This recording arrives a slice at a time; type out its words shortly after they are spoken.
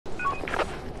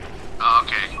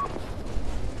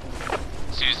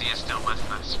still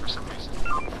with us for some reason.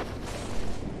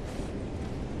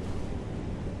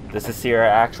 This is Sierra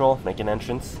Actual, make an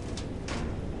entrance.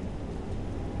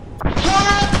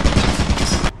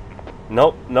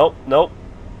 Nope, nope, nope.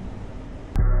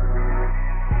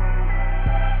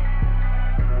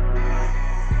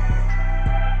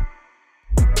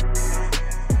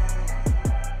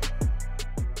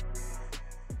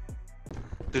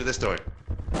 Through this door.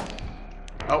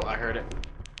 Oh, I heard it.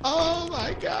 Oh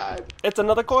my god. It's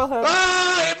another coil head.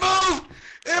 Ah, it moved!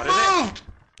 It moved!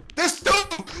 There's two!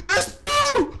 There's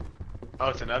two! Oh,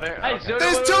 it's another? Hey, Okay.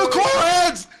 There's two coil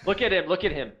heads! Look at him, look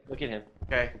at him, look at him.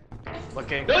 Okay.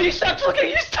 Looking. No, you stopped looking,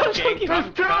 you stopped looking!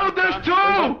 There's two!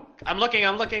 I'm looking.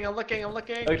 Okay,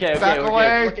 okay, Back okay.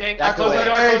 away. Looking. Back Close the away.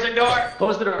 door, close the door!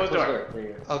 Close the door, Close the door. There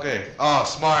you go. Okay. Oh,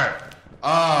 smart.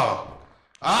 Oh.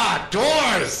 Ah,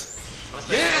 doors!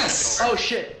 Yes! Oh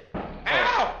shit!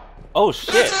 Ow! Oh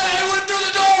shit! Listen, I went through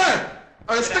the door!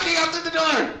 I was sticking out through the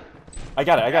door! I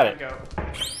got it, I got it. Go.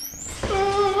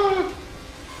 Ah.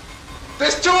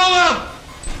 There's two of them!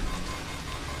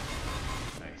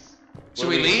 Nice. Should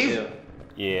we leave?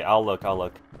 Yeah, I'll look, I'll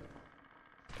look.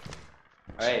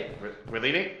 Alright, We're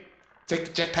leaving? Take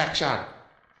the jetpack shot.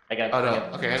 I got it. Oh no,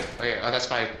 okay, oh that's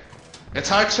fine. It's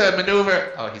hard to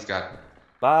maneuver. Oh, he's gone.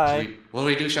 Bye. What do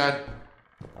we do, Sean?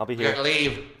 I'll be We gotta here.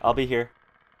 leave. I'll be here.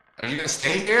 Are you gonna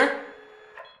stay here?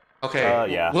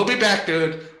 Okay. Yeah. We'll be back,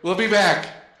 dude. We'll be back.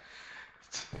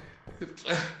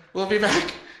 We'll be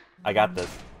back. I got this.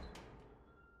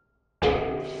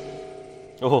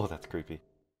 Oh, that's creepy.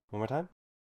 One more time.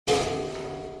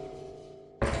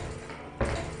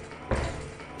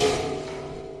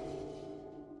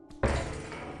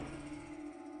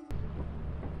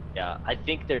 Yeah, I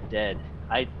think they're dead.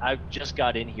 I just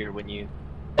got in here when you...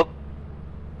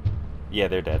 Yeah,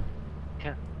 they're dead.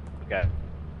 Yeah. Okay.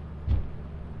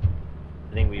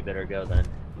 I think we better go then.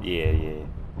 Yeah, yeah.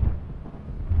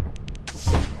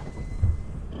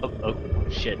 Oh,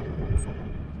 shit.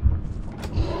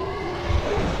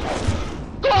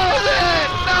 Close it!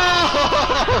 No!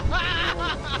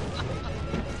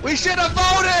 We should have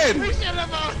voted! We should have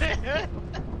voted!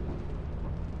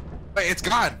 Wait, it's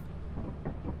gone.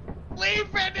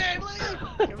 Leave, Brendan! Leave!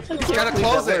 You gotta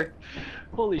close it.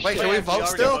 Holy Wait, shit. can we We vote already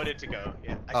still? voted to go.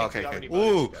 Yeah. Oh, I okay, think okay. we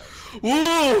already voted to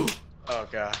go. Ooh! Oh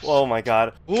gosh. Oh my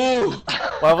god. Ooh!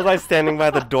 Why was I standing by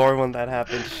the door when that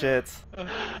happened? Shit.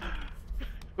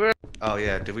 Oh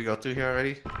yeah, did we go through here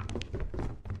already?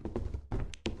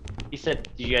 He said,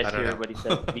 did you I guys don't hear know. what he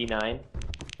said? V9?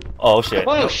 Oh shit.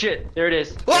 Oh shit, there it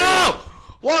is. Whoa! It's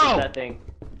Whoa! that thing.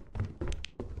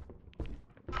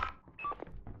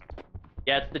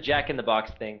 Yeah, it's the Jack in the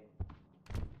Box thing.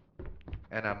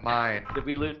 And a mine. Did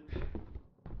we lose?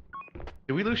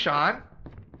 Did we lose Sean?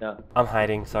 No, I'm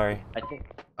hiding, sorry. I think.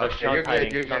 Oh, Oh, you're Sean's good,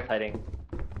 hiding. you're Sean's good. hiding.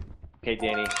 Okay,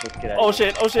 Danny, let's get out. Oh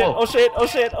shit, oh shit, Whoa. oh shit, oh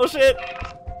shit, oh shit!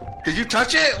 Did you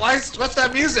touch it? What's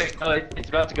that music? Oh, it's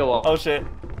about to go off. Oh shit.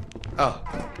 Oh,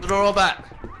 little roll back.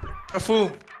 A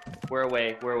fool. We're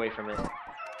away from it.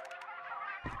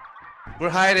 We're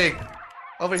hiding.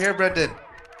 Over here, Brendan.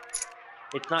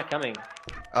 It's not coming.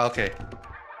 Oh, okay.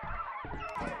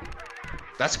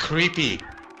 That's creepy.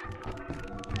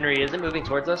 Henry, is it moving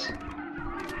towards us?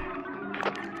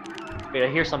 Wait, I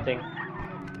hear something.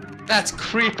 That's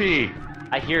creepy.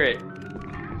 I hear it.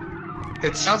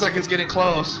 It sounds like it's getting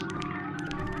close.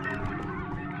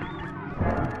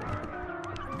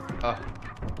 Oh.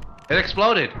 It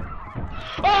exploded.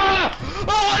 Ah! Oh,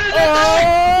 what is that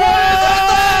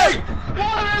thing?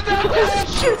 What is that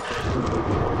thing?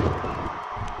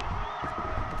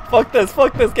 What is that thing?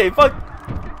 Fuck this game, fuck!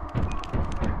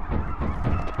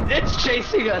 It's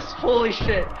chasing us! Holy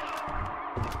shit!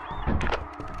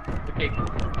 Okay.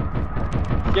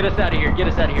 Get us out of here, get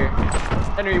us out of here.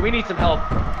 Henry, we need some help.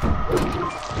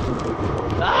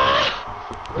 Ah!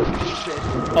 Shit.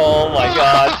 Oh my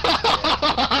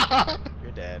god.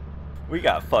 You're dead. We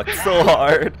got fucked so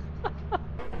hard.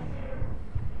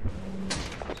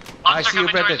 I see you,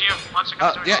 Brendan.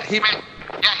 Yeah, he made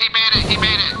it. He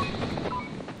made it.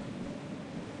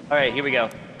 Alright, here we go.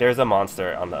 There's a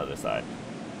monster on the other side.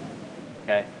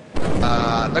 Okay.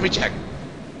 Let me check.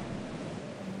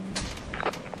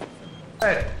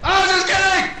 Hey. Oh, just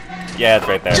kidding! Yeah, it's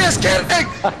right there. Just kidding!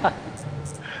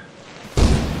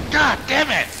 God damn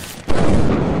it!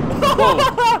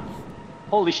 Whoa!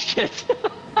 Holy shit!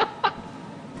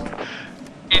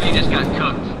 And he just got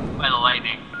cooked by the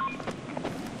lightning.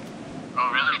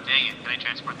 Oh really? Dang it. Can I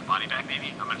transport the body back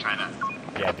maybe? I'm gonna try that.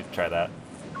 Yeah, I did try that.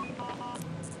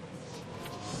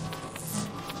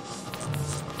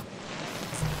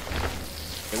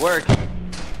 It worked.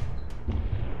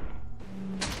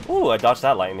 Ooh, I dodged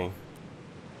that lightning.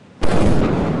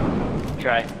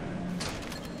 Try.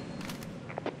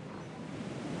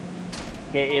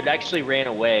 Okay, it actually ran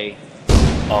away.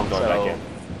 Oh, I'm going back in.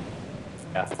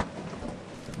 Yeah.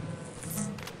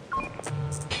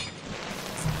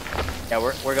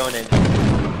 Yeah, we're going in.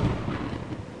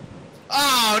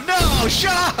 Oh no,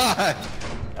 Sean!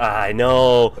 I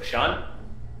know. Sean?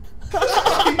 He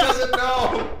doesn't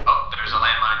know. Oh, there's a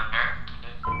landmine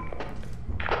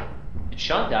there. Did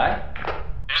Sean die?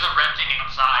 There's a red thing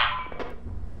outside.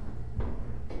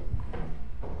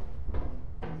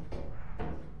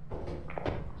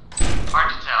 Hard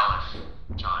to tell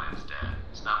if John is dead.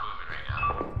 It's not moving right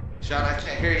now. Sean, I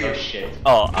can't hear you. Oh shit.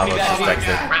 Oh, I was back,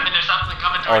 expecting. Brendan, there's something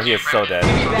coming Oh, towards he you. is so Brendan.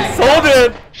 dead. back. He's so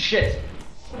dead! Shit.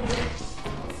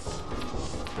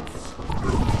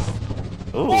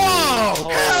 Ooh. Whoa!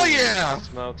 Hell yeah!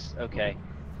 Smokes. Okay.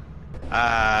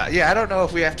 Yeah, I don't know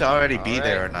if we have to already be Alright.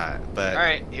 there or not, but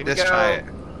Alright, here we let's go. try it.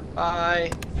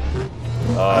 Bye.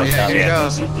 Oh, Yeah, here he yeah.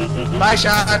 goes. Bye,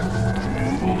 Sean!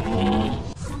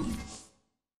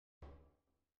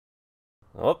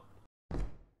 Oh.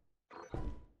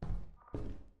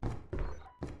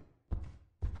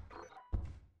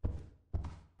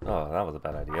 Oh, that was a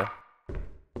bad idea.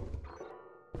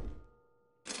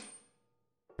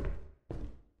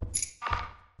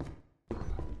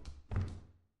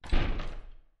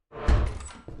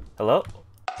 Hello?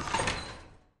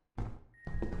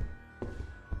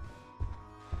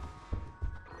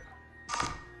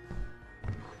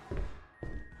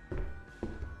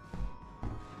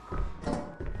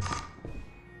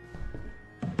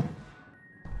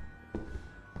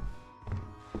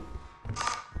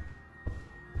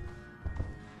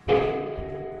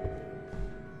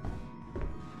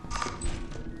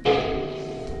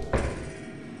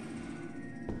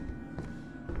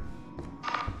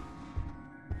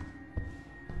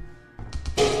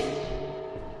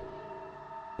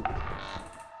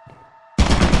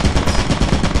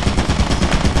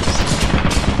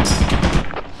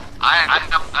 I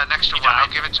have an extra one. I'll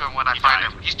give it to him when I find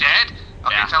him. He's dead?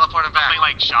 Okay, teleport him back. Something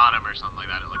like shot him or something like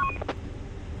that. It looked.